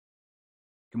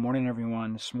Good morning,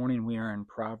 everyone. This morning we are in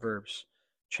Proverbs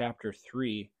chapter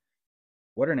 3.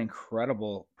 What an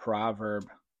incredible proverb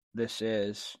this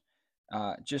is.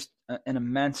 An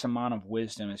immense amount of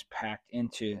wisdom is packed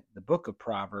into the book of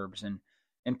Proverbs. And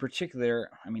in particular,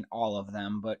 I mean, all of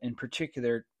them, but in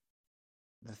particular,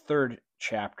 the third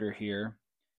chapter here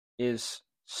is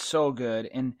so good.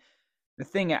 And the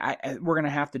thing we're going to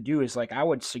have to do is, like, I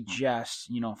would suggest,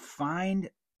 find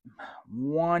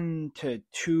one to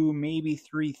two, maybe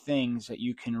three things that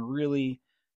you can really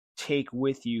take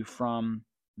with you from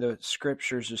the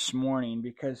scriptures this morning,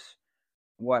 because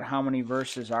how many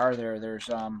verses are there? There's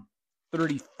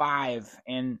 35,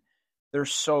 and they're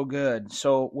so good.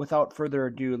 So without further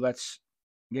ado, let's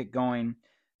get going.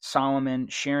 Solomon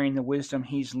sharing the wisdom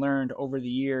he's learned over the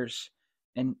years,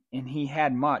 and he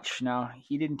had much. Now,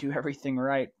 he didn't do everything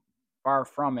right, far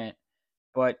from it,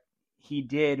 but he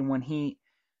did when he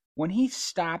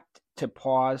stopped to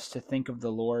pause to think of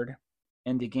the Lord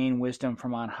and to gain wisdom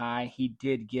from on high. He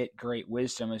did get great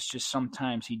wisdom. It's just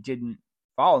sometimes he didn't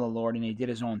follow the Lord and he did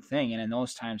his own thing, and in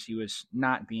those times he was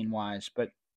not being wise. But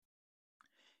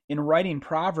in writing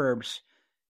Proverbs,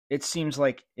 it seems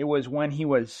like it was when he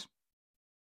was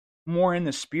more in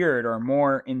the spirit or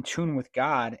more in tune with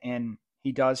God, and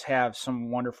he does have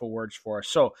some wonderful words for us.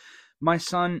 So, my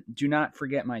son, do not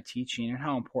forget my teaching, and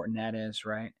how important that is,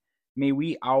 right? May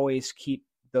we always keep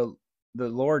the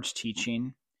Lord's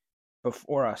teaching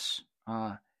before us,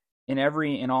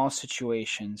 in all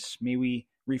situations. May we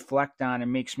reflect on. It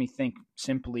makes me think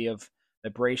simply of the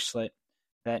bracelet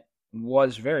that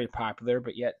was very popular,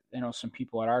 but yet some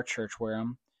people at our church wear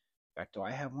them. In fact, do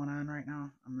I have one on right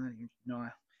now? I'm not even no.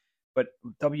 But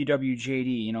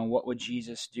WWJD, what would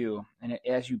Jesus do? And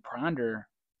as you ponder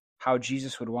how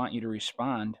Jesus would want you to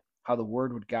respond, how the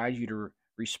Word would guide you to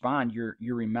respond, you're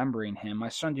remembering Him. My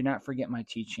son, do not forget my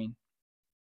teaching,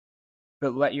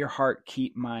 but let your heart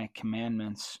keep my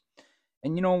commandments.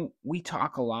 And we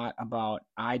talk a lot about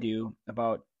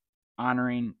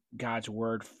honoring God's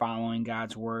Word, following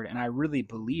God's Word, and I really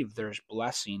believe there's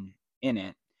blessing in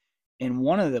it. And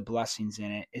one of the blessings in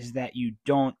it is that you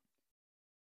don't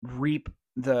reap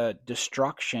the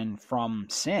destruction from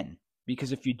sin.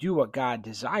 Because if you do what God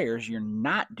desires, you're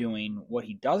not doing what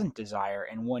He doesn't desire.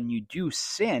 And when you do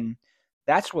sin,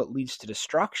 that's what leads to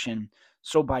destruction.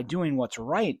 So by doing what's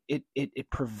right, it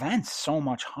prevents so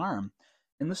much harm.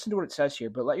 And listen to what it says here.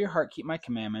 But let your heart keep my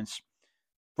commandments,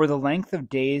 for the length of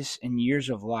days and years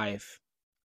of life.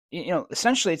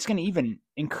 Essentially, it's going to even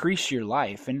increase your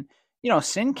life. And,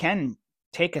 sin can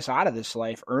take us out of this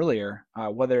life earlier,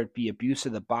 whether it be abuse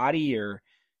of the body or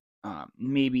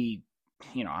maybe,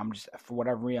 I'm just, for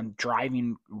whatever reason, I'm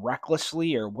driving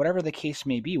recklessly or whatever the case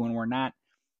may be. When we're not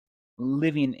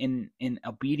living in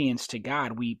obedience to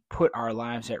God, we put our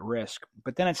lives at risk.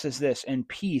 But then it says this, and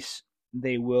peace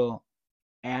they will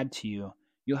add to you.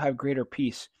 You'll have greater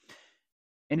peace.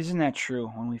 And isn't that true?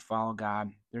 When we follow God,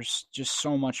 there's just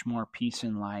so much more peace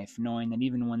in life, knowing that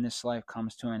even when this life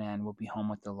comes to an end, we'll be home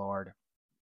with the Lord.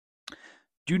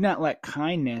 Do not let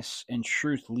kindness and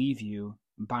truth leave you.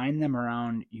 Bind them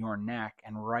around your neck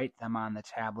and write them on the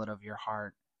tablet of your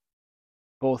heart.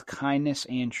 Both kindness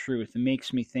and truth. It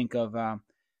makes me think of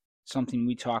something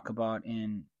we talk about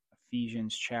in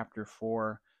Ephesians chapter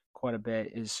 4 quite a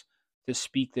bit, is to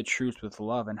speak the truth with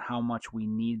love, and how much we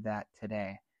need that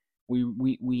today.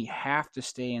 We have to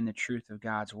stay in the truth of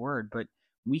God's word, but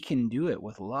we can do it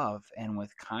with love and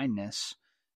with kindness,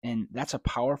 and that's a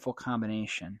powerful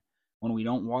combination. When we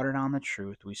don't water down the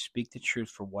truth, we speak the truth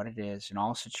for what it is in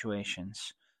all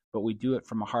situations, but we do it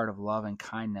from a heart of love and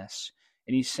kindness.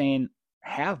 And he's saying,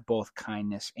 have both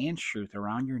kindness and truth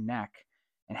around your neck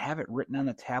and have it written on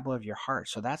the tablet of your heart.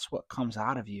 So that's what comes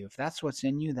out of you. If that's what's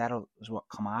in you, that is what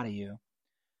come out of you.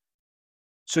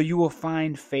 So you will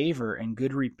find favor and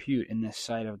good repute in the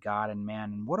sight of God and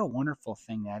man. And what a wonderful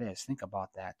thing that is. Think about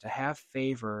that. To have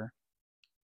favor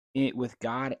with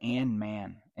God and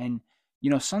man. And,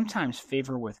 sometimes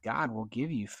favor with God will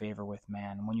give you favor with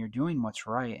man. When you're doing what's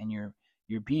right and you're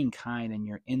being kind and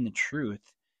you're in the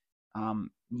truth,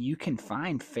 you can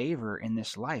find favor in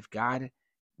this life. God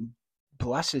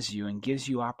blesses you and gives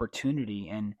you opportunity.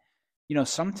 And,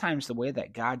 sometimes the way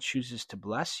that God chooses to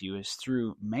bless you is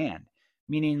through man.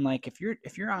 Meaning, like, if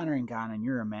you're honoring God and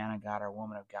you're a man of God or a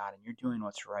woman of God and you're doing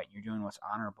what's right, and you're doing what's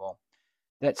honorable,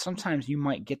 that sometimes you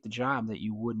might get the job that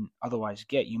you wouldn't otherwise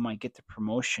get. You might get the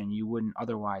promotion you wouldn't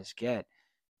otherwise get.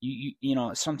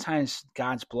 Sometimes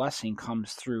God's blessing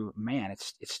comes through man.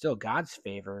 It's still God's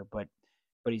favor, but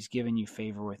He's given you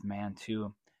favor with man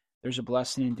too. There's a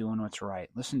blessing in doing what's right.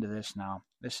 Listen to this now.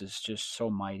 This is just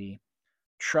so mighty.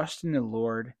 Trust in the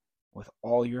Lord with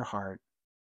all your heart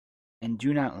and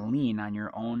do not lean on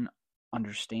your own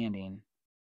understanding.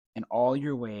 In all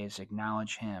your ways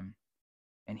acknowledge him,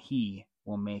 and he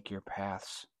will make your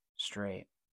paths straight.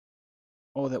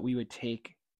 Oh, that we would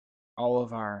take all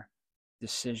of our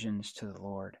decisions to the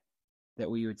Lord,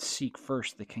 that we would seek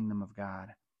first the kingdom of God,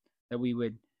 that we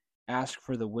would ask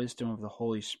for the wisdom of the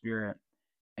Holy Spirit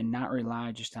and not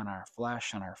rely just on our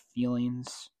flesh, on our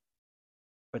feelings,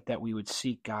 but that we would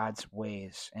seek God's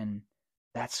ways. And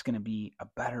that's going to be a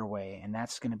better way, and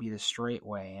that's going to be the straight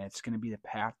way, and it's going to be the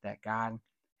path that God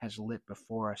has lit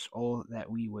before us. Oh, that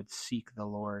we would seek the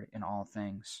Lord in all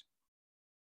things.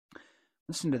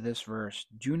 Listen to this verse.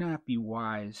 Do not be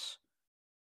wise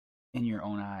in your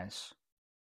own eyes.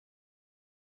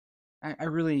 I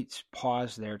really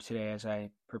paused there today as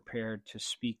I prepared to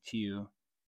speak to you,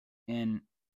 and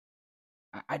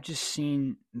I've just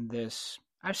seen this.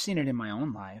 I've seen it in my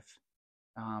own life.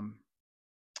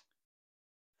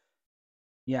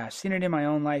 I've seen it in my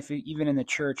own life, even in the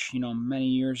church, many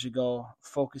years ago,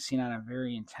 focusing on a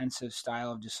very intensive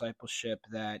style of discipleship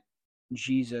that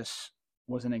Jesus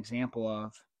was an example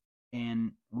of,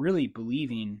 and really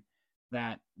believing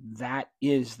that that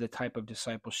is the type of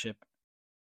discipleship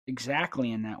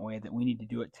exactly in that way that we need to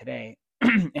do it today.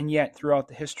 And yet, throughout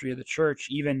the history of the church,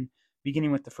 even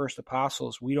beginning with the first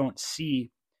apostles, we don't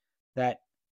see that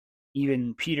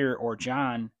even Peter or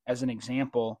John, as an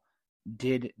example,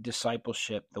 did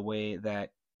discipleship the way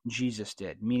that Jesus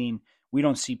did. Meaning, we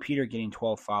don't see Peter getting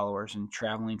 12 followers and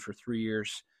traveling for 3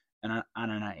 years on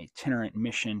an itinerant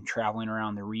mission, traveling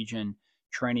around the region,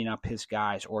 training up his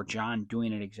guys, or John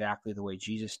doing it exactly the way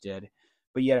Jesus did.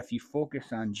 But yet, if you focus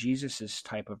on Jesus's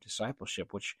type of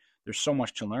discipleship, which there's so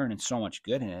much to learn and so much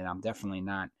good in it, I'm definitely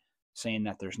not saying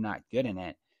that there's not good in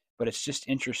it, but it's just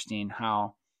interesting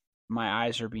how my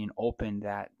eyes are being opened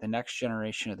that the next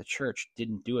generation of the church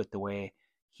didn't do it the way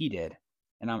he did.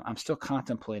 And I'm still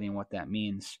contemplating what that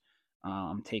means.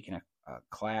 I'm taking a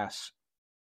class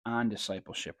on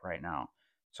discipleship right now,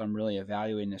 so I'm really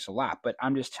evaluating this a lot. But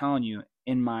I'm just telling you,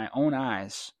 in my own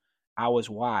eyes, I was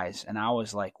wise, and I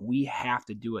was like, we have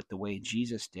to do it the way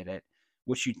Jesus did it,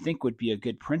 which you'd think would be a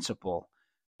good principle.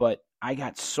 But I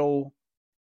got so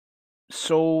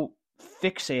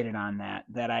fixated on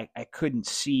that I couldn't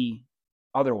see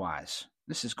otherwise.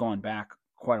 This is going back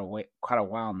quite a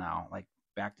while now, like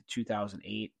back to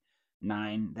 2008,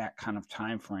 9, that kind of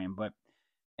time frame. But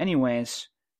anyways,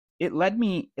 it led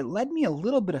me a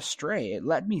little bit astray. It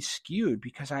led me skewed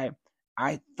because I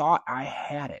thought I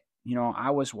had it. I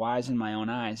was wise in my own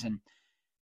eyes. And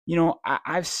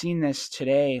I've seen this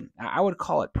today. I would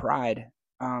call it pride,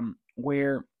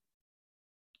 where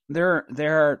there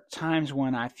are times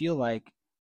when I feel like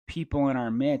people in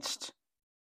our midst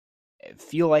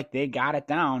feel like they got it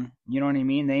down. You know what I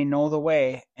mean? They know the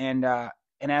way, and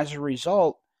as a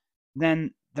result,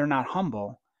 then they're not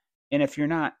humble. And if you're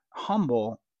not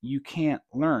humble, you can't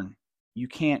learn. You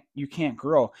can't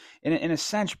grow. In a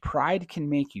sense, pride can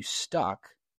make you stuck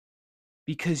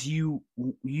because you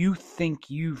think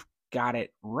you've got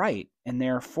it right, and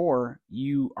therefore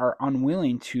you are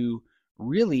unwilling to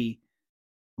really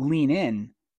lean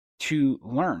in to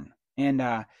learn.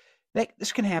 And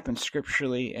this can happen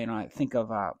scripturally. And I think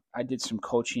of I did some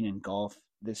coaching in golf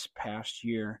this past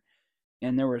year,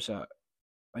 and there was a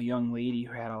young lady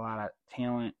who had a lot of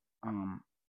talent,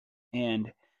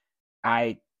 and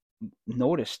I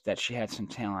noticed that she had some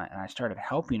talent, and I started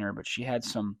helping her, but she had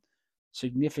some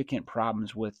significant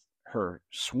problems with her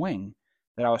swing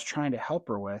that I was trying to help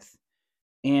her with.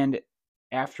 And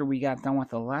after we got done with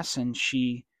the lesson,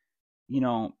 she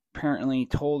apparently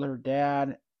told her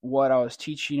dad what I was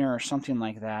teaching her or something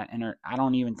like that. And I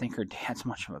don't even think her dad's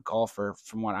much of a golfer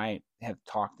from what I have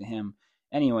talked to him.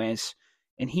 Anyways,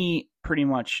 and he pretty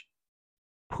much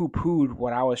poo-pooed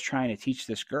what I was trying to teach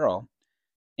this girl.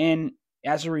 And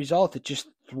as a result, it just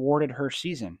thwarted her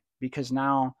season because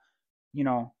now,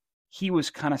 he was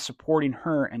kind of supporting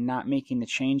her and not making the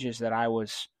changes that I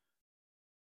was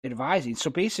advising. So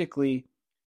basically,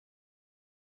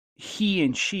 he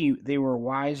and she, they were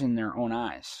wise in their own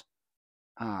eyes.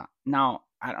 Now,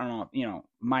 I don't know,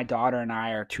 my daughter and I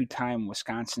are 2-time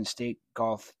Wisconsin State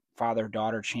golf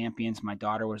father-daughter champions. My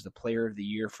daughter was the player of the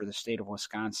year for the state of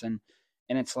Wisconsin.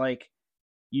 And it's like,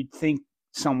 you'd think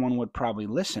someone would probably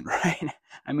listen, right?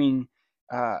 I mean,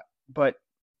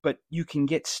 but you can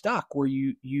get stuck where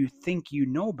you think you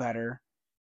know better,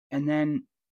 and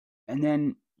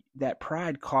then that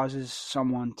pride causes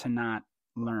someone to not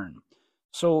learn.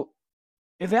 So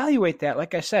evaluate that.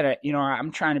 Like I said,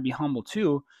 I'm trying to be humble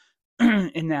too,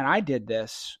 in that I did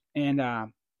this, and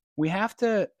we have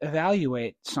to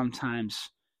evaluate sometimes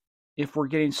if we're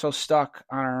getting so stuck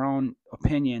on our own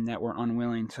opinion that we're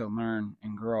unwilling to learn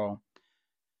and grow.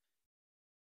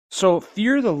 So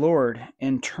fear the Lord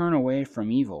and turn away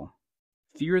from evil.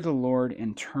 Fear the Lord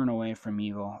and turn away from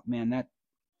evil. Man, that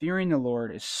fearing the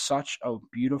Lord is such a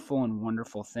beautiful and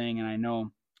wonderful thing. And I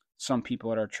know some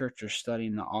people at our church are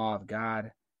studying The Awe of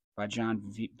God by John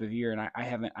Bevere,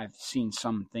 and I've seen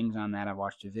some things on that. I've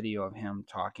watched a video of him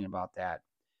talking about that.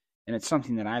 And it's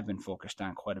something that I've been focused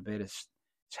on quite a bit. It's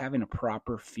having a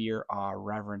proper fear, awe,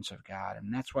 reverence of God.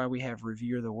 And that's why we have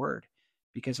Revere the Word,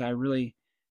 because I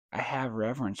have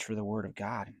reverence for the Word of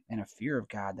God and a fear of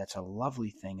God. That's a lovely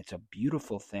thing. It's a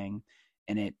beautiful thing.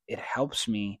 And it helps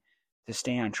me to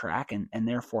stay on track and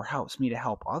therefore helps me to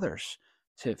help others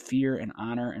to fear and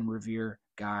honor and revere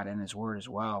God and His Word as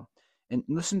well. And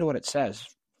listen to what it says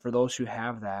for those who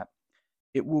have that.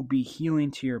 It will be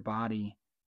healing to your body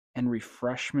and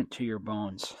refreshment to your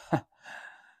bones.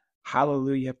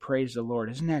 Hallelujah. Praise the Lord.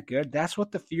 Isn't that good? That's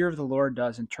what the fear of the Lord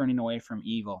does in turning away from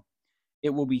evil.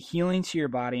 It will be healing to your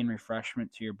body and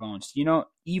refreshment to your bones. You know,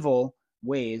 evil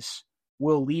ways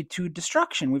will lead to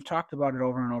destruction. We've talked about it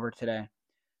over and over today.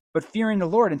 But fearing the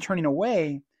Lord and turning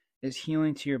away is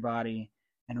healing to your body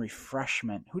and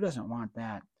refreshment. Who doesn't want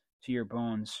that to your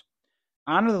bones?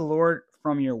 Honor the Lord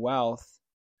from your wealth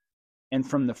and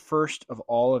from the first of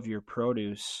all of your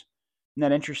produce. Isn't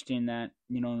that interesting that,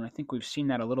 and I think we've seen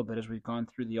that a little bit as we've gone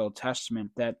through the Old Testament,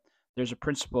 that there's a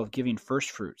principle of giving first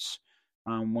fruits.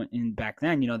 Back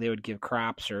then, they would give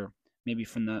crops or maybe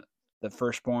from the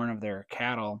firstborn of their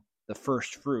cattle, the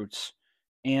first fruits.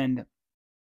 And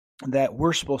that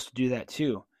we're supposed to do that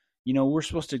too. We're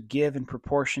supposed to give in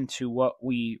proportion to what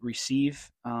we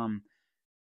receive,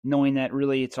 knowing that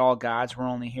really it's all God's. We're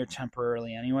only here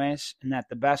temporarily anyways, and that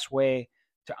the best way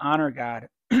to honor God,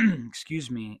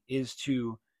 is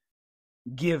to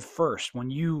give first. When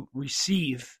you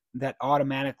receive, that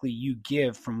automatically you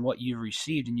give from what you've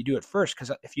received, and you do it first.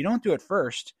 Because if you don't do it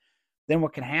first, then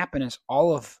what can happen is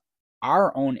all of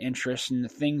our own interests and the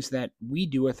things that we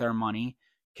do with our money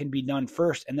can be done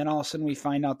first, and then all of a sudden we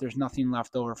find out there's nothing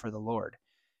left over for the Lord.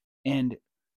 And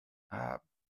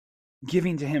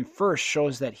giving to Him first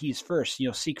shows that He's first.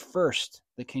 Seek first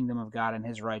the kingdom of God and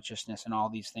His righteousness, and all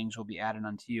these things will be added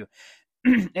unto you.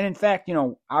 And in fact,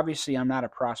 obviously I'm not a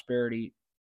prosperity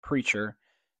preacher,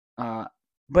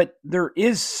 but there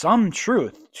is some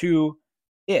truth to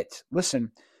it.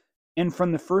 Listen, and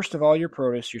from the first of all your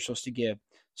produce you're supposed to give,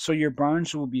 so your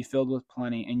barns will be filled with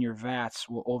plenty, and your vats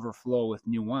will overflow with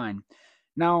new wine.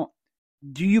 Now,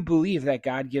 do you believe that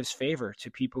God gives favor to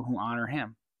people who honor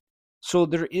Him? So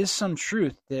there is some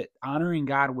truth that honoring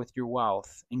God with your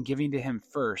wealth and giving to Him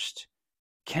first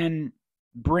can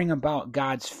bring about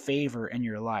God's favor in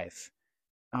your life.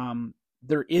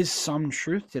 There is some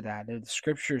truth to that. The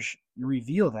scriptures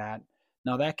reveal that.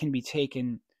 Now, that can be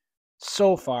taken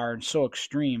so far and so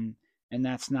extreme, and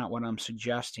that's not what I'm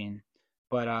suggesting.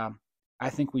 But I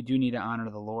think we do need to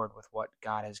honor the Lord with what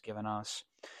God has given us.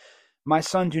 My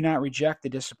son, do not reject the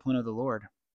discipline of the Lord,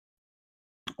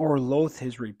 or loathe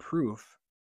His reproof.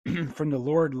 For the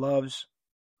Lord loves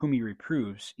whom He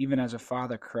reproves, even as a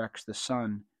father corrects the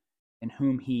son in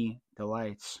whom He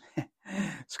delights.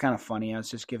 It's kind of funny. I was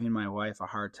just giving my wife a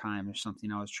hard time. There's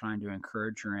something I was trying to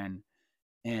encourage her in.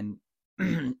 And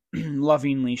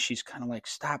lovingly, she's kind of like,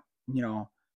 stop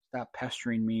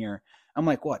pestering me. Or I'm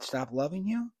like, what? Stop loving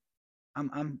you?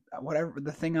 I'm whatever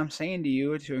the thing I'm saying to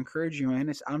you to encourage you in.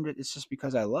 It's just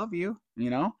because I love you,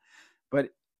 But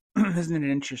isn't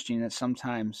it interesting that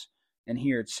sometimes, and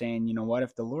here it's saying, what,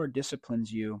 if the Lord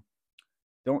disciplines you,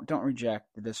 don't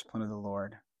reject the discipline of the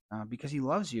Lord, because He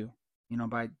loves you.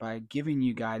 By giving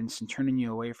you guidance and turning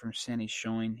you away from sin, He's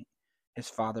showing His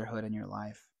fatherhood in your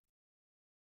life,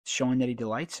 showing that He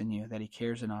delights in you, that He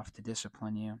cares enough to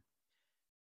discipline you.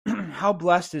 How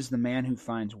blessed is the man who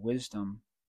finds wisdom,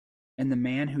 and the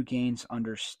man who gains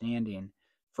understanding.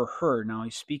 For her, now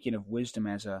he's speaking of wisdom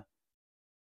itself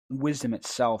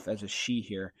as a she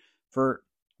here. For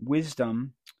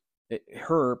wisdom,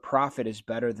 her profit is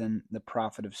better than the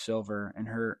profit of silver, and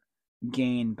her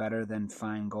gain better than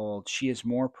fine gold. She is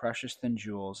more precious than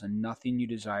jewels, and nothing you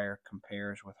desire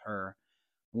compares with her.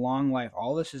 Long life,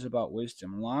 all this is about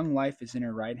wisdom. Long life is in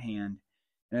her right hand,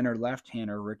 and in her left hand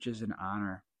are riches and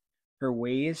honor. Her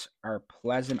ways are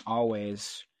pleasant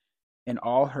always, and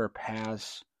all her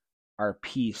paths are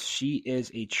peace. She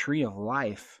is a tree of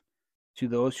life to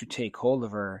those who take hold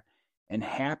of her, and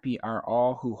happy are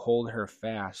all who hold her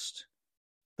fast.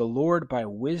 The Lord by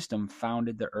wisdom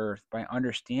founded the earth. By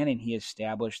understanding He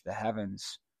established the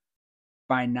heavens.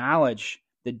 By knowledge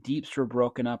the deeps were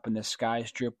broken up, and the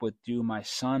skies drip with dew. My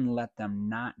son, let them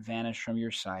not vanish from your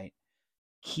sight.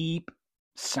 Keep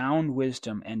sound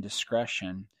wisdom and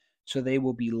discretion, so they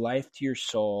will be life to your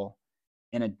soul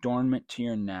and adornment to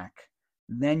your neck.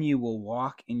 Then you will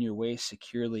walk in your way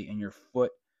securely, and your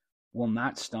foot will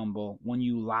not stumble. When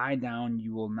you lie down,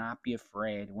 you will not be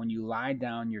afraid. When you lie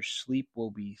down, your sleep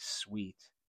will be sweet.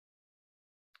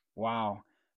 Wow.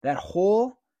 That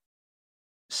whole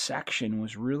section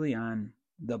was really on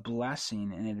the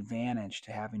blessing and advantage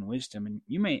to having wisdom. And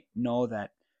you may know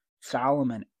that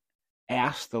Solomon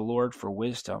asked the Lord for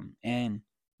wisdom, and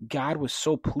God was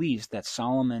so pleased that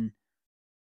Solomon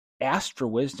asked for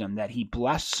wisdom that he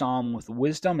blessed Solomon with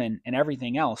wisdom and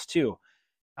everything else too.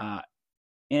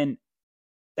 And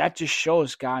that just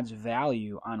shows God's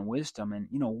value on wisdom. And,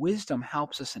 wisdom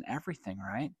helps us in everything,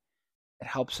 right? It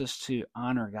helps us to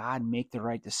honor God, make the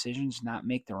right decisions, not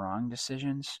make the wrong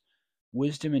decisions.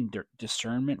 Wisdom and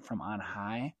discernment from on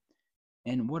high.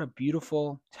 And what a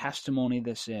beautiful testimony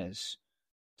this is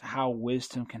to how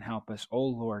wisdom can help us. Oh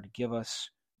Lord, give us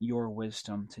your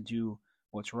wisdom to do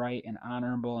what's right and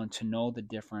honorable and to know the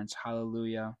difference.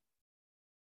 Hallelujah.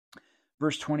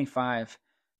 Verse 25,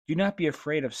 do not be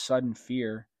afraid of sudden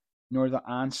fear, nor the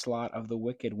onslaught of the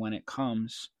wicked when it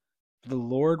comes. For the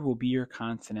Lord will be your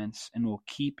confidence and will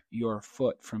keep your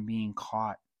foot from being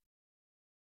caught.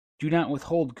 Do not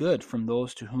withhold good from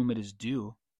those to whom it is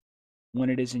due, when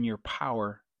it is in your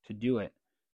power to do it.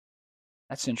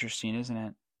 That's interesting, isn't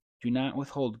it? Do not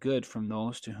withhold good from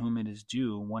those to whom it is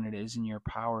due, when it is in your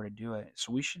power to do it.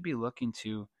 So we should be looking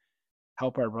to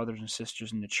help our brothers and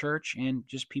sisters in the church and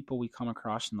just people we come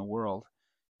across in the world.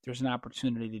 If there's an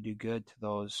opportunity to do good to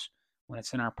those, when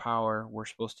it's in our power, we're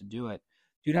supposed to do it.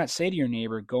 Do not say to your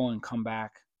neighbor, go and come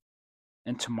back,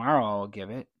 and tomorrow I will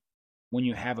give it, when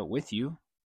you have it with you.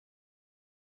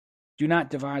 Do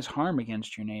not devise harm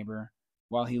against your neighbor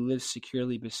while he lives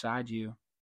securely beside you.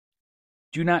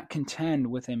 Do not contend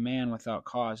with a man without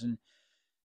cause. And,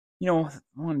 I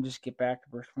want to just get back to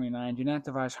verse 29. Do not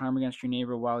devise harm against your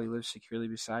neighbor while he lives securely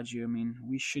beside you. I mean,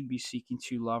 we should be seeking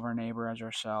to love our neighbor as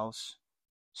ourselves.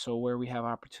 So where we have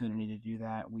opportunity to do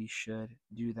that, we should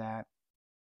do that.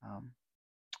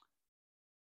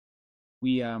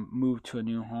 We moved to a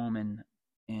new home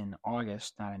in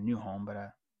August. Not a new home, but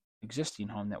a existing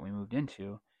home that we moved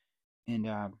into. And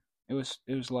it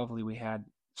was lovely. We had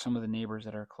some of the neighbors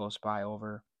that are close by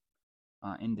over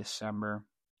in December,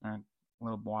 a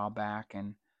little while back,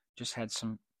 and just had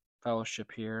some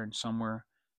fellowship here, and some were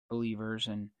believers,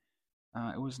 and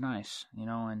it was nice,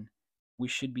 and we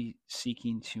should be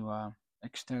seeking to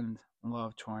extend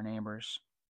love to our neighbors.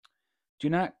 Do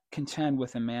not contend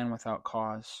with a man without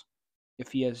cause,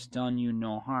 if he has done you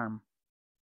no harm.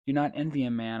 Do not envy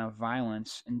a man of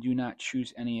violence, and do not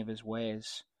choose any of his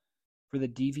ways, for the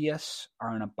devious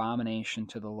are an abomination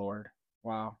to the Lord.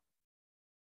 Wow.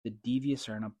 The devious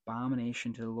are an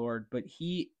abomination to the Lord, but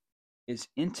he is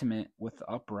intimate with the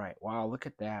upright. Wow, look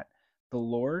at that. The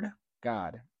Lord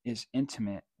God is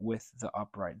intimate with the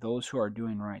upright, those who are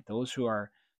doing right, those who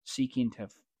are seeking to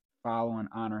follow and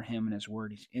honor him and his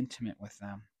word. He's intimate with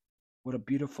them. What a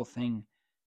beautiful thing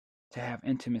to have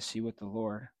intimacy with the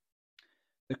Lord.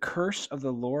 The curse of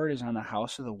the Lord is on the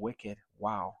house of the wicked.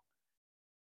 Wow.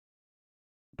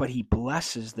 But he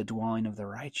blesses the dwelling of the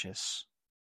righteous.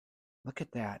 Look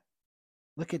at that.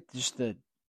 Look at just the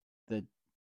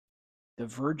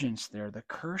divergence there. The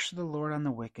curse of the Lord on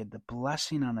the wicked, the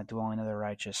blessing on the dwelling of the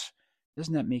righteous.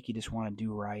 Doesn't that make you just want to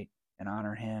do right and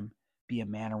honor him, be a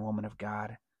man or woman of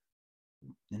God,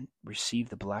 and receive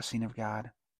the blessing of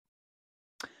God?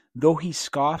 Though he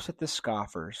scoffs at the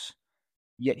scoffers,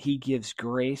 yet he gives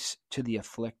grace to the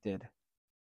afflicted.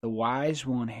 The wise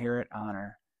will inherit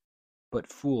honor,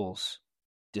 but fools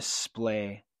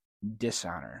display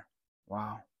dishonor.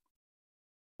 Wow.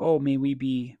 Oh, may we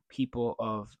be people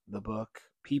of the book,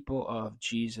 people of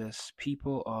Jesus,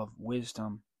 people of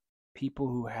wisdom, people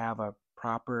who have a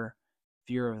proper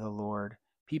fear of the Lord,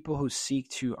 people who seek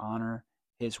to honor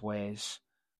his ways,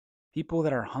 people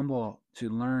that are humble to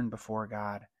learn before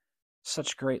God.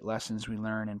 Such great lessons we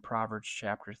learn in Proverbs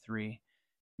chapter 3.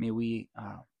 May we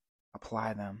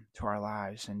apply them to our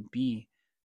lives and be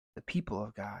the people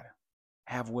of God.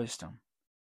 Have wisdom.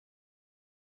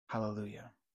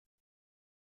 Hallelujah.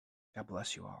 God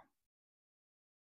bless you all.